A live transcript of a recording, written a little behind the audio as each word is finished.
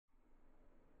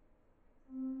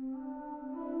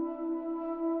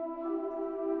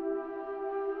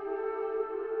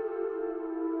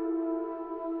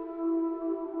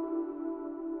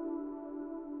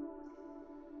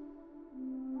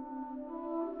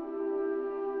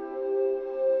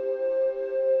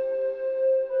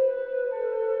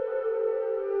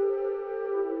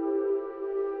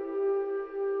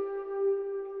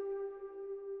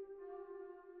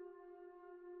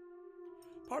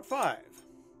part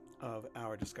 5 of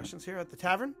our discussions here at the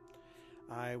Tavern.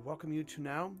 I welcome you to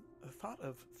now a thought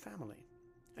of family.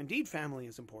 Indeed, family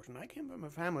is important. I came from a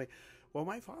family, well,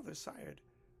 my father sired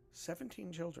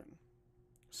 17 children.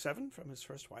 7 from his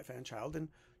first wife and child, and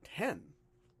 10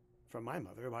 from my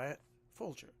mother, Wyatt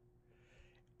Folger.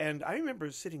 And I remember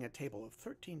sitting at a table of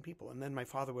 13 people, and then my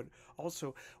father would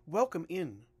also welcome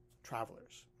in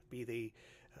travelers, be they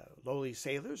lowly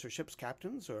sailors or ship's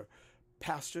captains or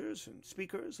pastors and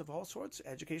speakers of all sorts,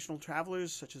 educational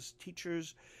travelers such as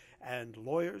teachers and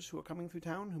lawyers who are coming through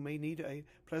town who may need a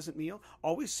pleasant meal,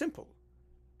 always simple,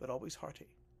 but always hearty.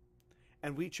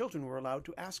 And we children were allowed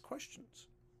to ask questions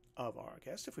of our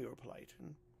guests if we were polite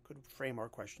and could frame our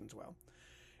questions well.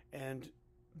 And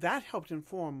that helped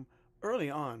inform early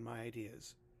on my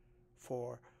ideas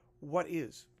for what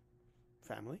is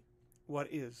family, what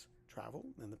is travel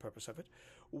and the purpose of it,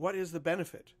 what is the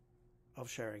benefit of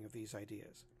sharing of these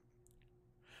ideas.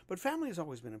 But family has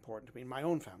always been important to me. My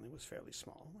own family was fairly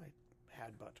small. I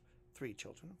had but 3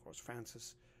 children. Of course,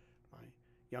 Francis, my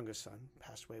youngest son,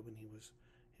 passed away when he was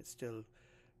still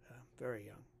very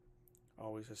young.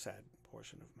 Always a sad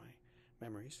portion of my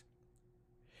memories.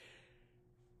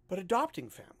 But adopting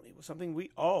family was something we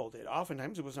all did.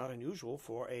 Oftentimes it was not unusual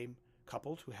for a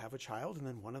couple to have a child, and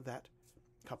then one of that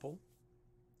couple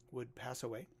would pass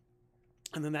away.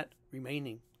 And then that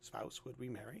remaining spouse would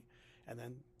remarry, and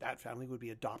then that family would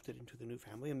be adopted into the new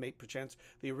family, and maybe perchance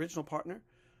the original partner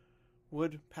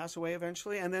would pass away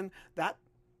eventually, and then that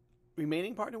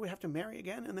remaining partner would have to marry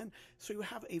again, and then so you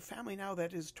have a family now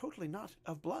that is totally not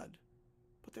of blood,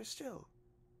 but they're still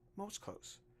most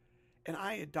close. And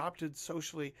I adopted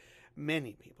socially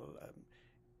many people,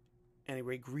 Annie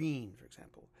Ray Green, for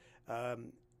example,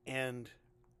 and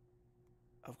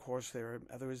of course there are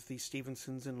others, the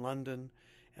Stevensons in London,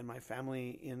 and my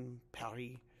family in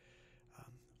Paris,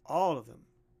 all of them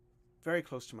very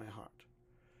close to my heart.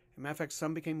 As a matter of fact,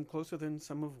 some became closer than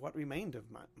some of what remained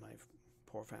of my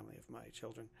poor family, of my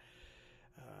children,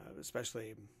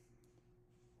 especially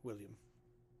William.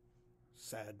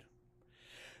 Sad.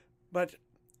 But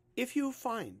if you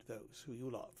find those who you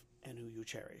love and who you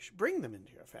cherish, bring them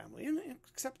into your family and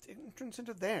accept entrance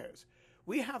into theirs.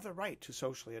 We have the right to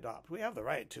socially adopt. We have the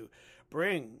right to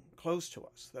bring close to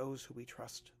us those who we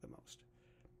trust the most.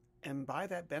 And by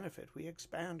that benefit, we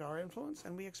expand our influence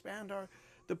and we expand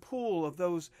the pool of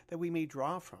those that we may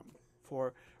draw from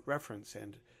for reference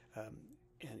and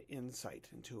insight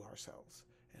into ourselves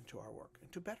and to our work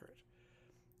and to better it.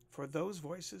 For those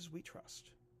voices we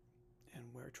trust. And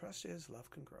where trust is,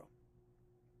 love can grow.